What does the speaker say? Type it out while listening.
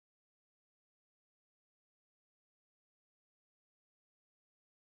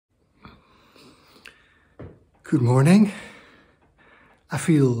Good morning. I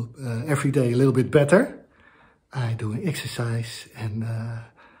feel every day a little bit better. I'm doing exercise and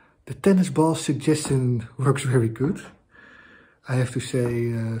the tennis ball suggestion works very good. I have to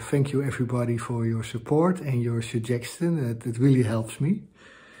say thank you everybody for your support and your suggestion. It really helps me.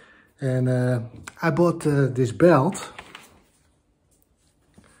 And I bought this belt.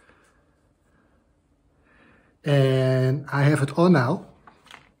 And I have it on now.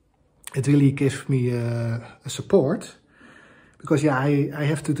 It really gives me a support. Because yeah, I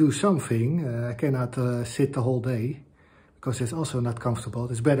have to do something. I cannot sit the whole day. Because it's also not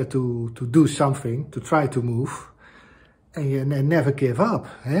comfortable. It's better to do something, to try to move. And never give up.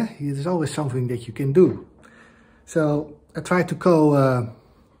 Eh? There's always something that you can do. So I tried to go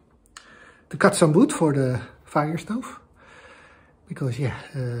to cut some wood for the fire stove. Because yeah,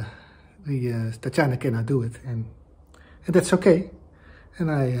 Tatjana cannot do it. And that's okay. And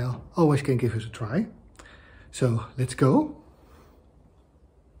I always can give it a try. So let's go.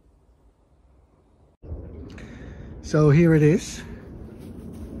 So here it is.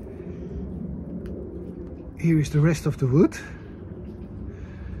 Here is the rest of the wood.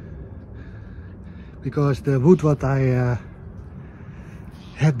 Because the wood what I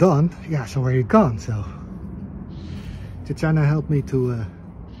had done, yeah, it's already gone. So Tatjana helped me to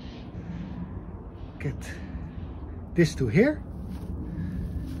get this to here.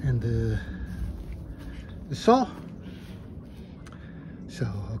 And the saw. So,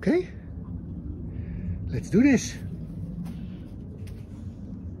 okay. Let's do this.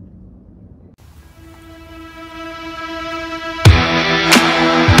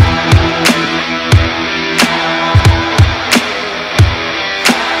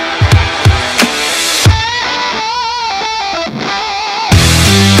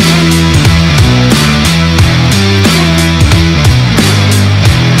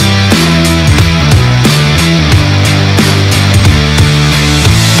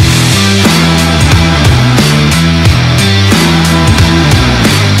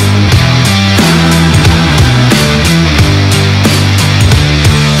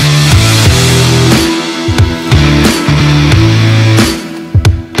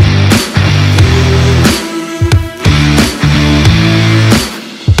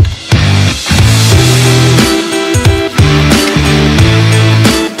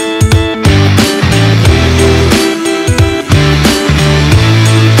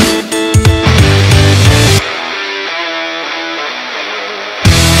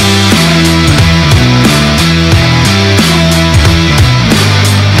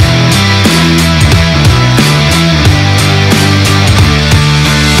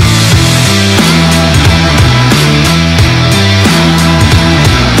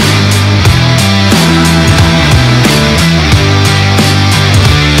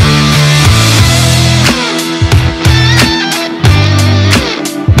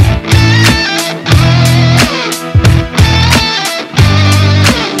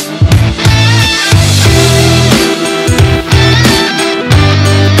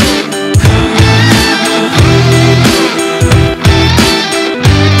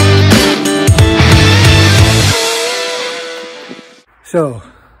 So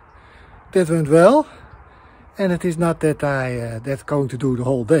that went well, and it is not that that's going to do the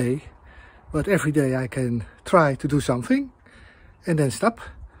whole day, but every day I can try to do something and then stop,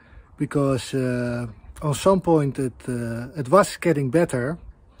 because on some point it was getting better,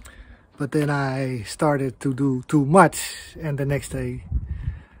 but then I started to do too much, and the next day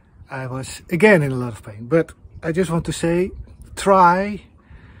I was again in a lot of pain. But I just want to say, try.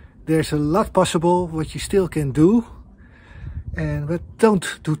 There's a lot possible what you still can do. But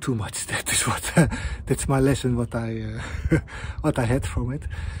don't do too much. That is what that's my lesson. What I what I had from it.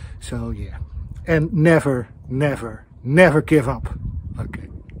 So yeah, and never give up. Okay.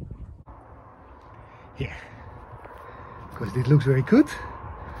 Yeah, because it looks very good.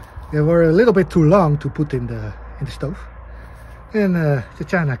 They were a little bit too long to put in the stove, and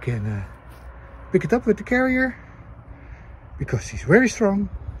Tatjana can pick it up with the carrier because she's very strong.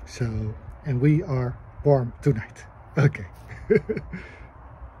 So, and we are warm tonight. Okay.